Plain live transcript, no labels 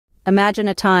Imagine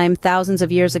a time thousands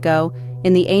of years ago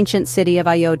in the ancient city of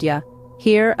Ayodhya.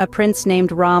 Here, a prince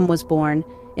named Ram was born,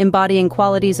 embodying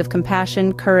qualities of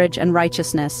compassion, courage, and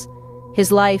righteousness.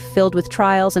 His life, filled with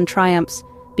trials and triumphs,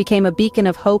 became a beacon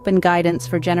of hope and guidance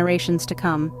for generations to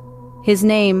come. His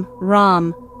name,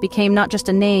 Ram, became not just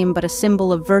a name but a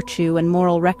symbol of virtue and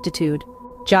moral rectitude.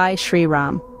 Jai Shri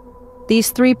Ram.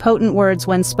 These three potent words,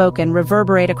 when spoken,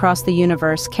 reverberate across the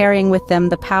universe, carrying with them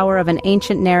the power of an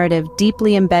ancient narrative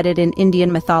deeply embedded in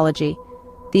Indian mythology,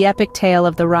 the epic tale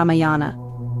of the Ramayana.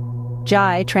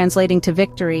 Jai, translating to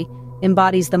victory,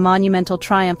 embodies the monumental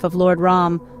triumph of Lord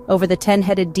Ram over the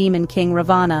 10-headed demon king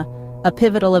Ravana, a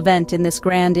pivotal event in this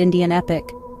grand Indian epic.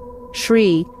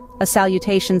 Shree, a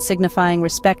salutation signifying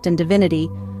respect and divinity,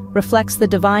 reflects the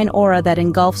divine aura that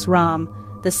engulfs Ram,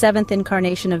 the seventh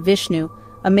incarnation of Vishnu,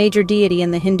 a major deity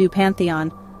in the Hindu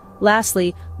pantheon.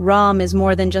 Lastly, Ram is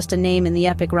more than just a name in the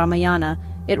epic Ramayana.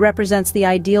 It represents the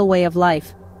ideal way of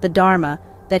life, the Dharma,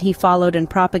 that he followed and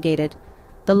propagated.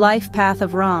 The life path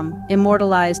of Ram,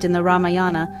 immortalized in the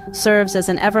Ramayana, serves as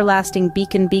an everlasting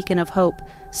beacon of hope,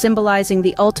 symbolizing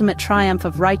the ultimate triumph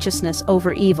of righteousness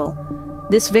over evil.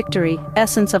 This victory,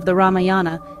 essence of the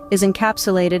Ramayana, is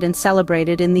encapsulated and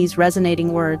celebrated in these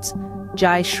resonating words,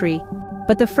 Jai Shri.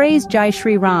 But the phrase Jai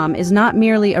Shri Ram is not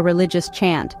merely a religious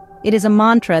chant. It is a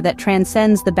mantra that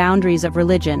transcends the boundaries of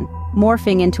religion,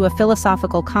 morphing into a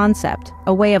philosophical concept,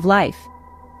 a way of life.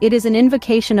 It is an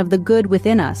invocation of the good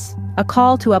within us, a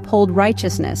call to uphold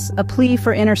righteousness, a plea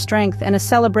for inner strength, and a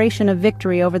celebration of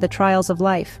victory over the trials of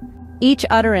life. Each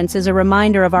utterance is a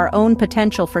reminder of our own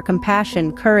potential for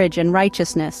compassion, courage, and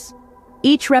righteousness.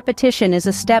 Each repetition is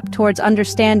a step towards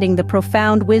understanding the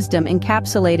profound wisdom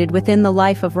encapsulated within the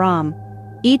life of Ram.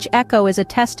 Each echo is a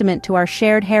testament to our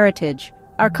shared heritage,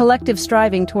 our collective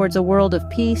striving towards a world of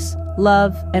peace,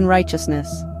 love, and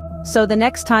righteousness. So the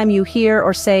next time you hear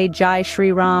or say Jai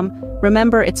Shri Ram,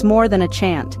 remember it's more than a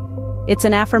chant. It's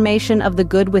an affirmation of the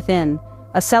good within,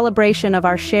 a celebration of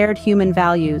our shared human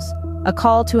values, a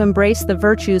call to embrace the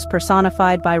virtues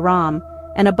personified by Ram,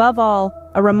 and above all,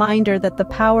 a reminder that the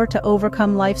power to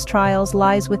overcome life's trials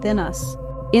lies within us.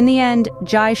 In the end,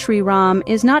 Jai Shri Ram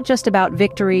is not just about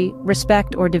victory,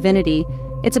 respect, or divinity.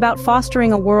 It's about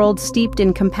fostering a world steeped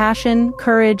in compassion,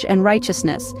 courage, and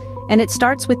righteousness, and it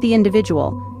starts with the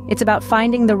individual. It's about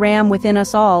finding the Ram within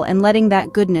us all and letting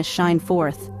that goodness shine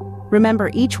forth. Remember,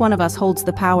 each one of us holds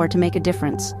the power to make a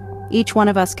difference. Each one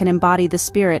of us can embody the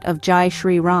spirit of Jai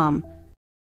Shri Ram,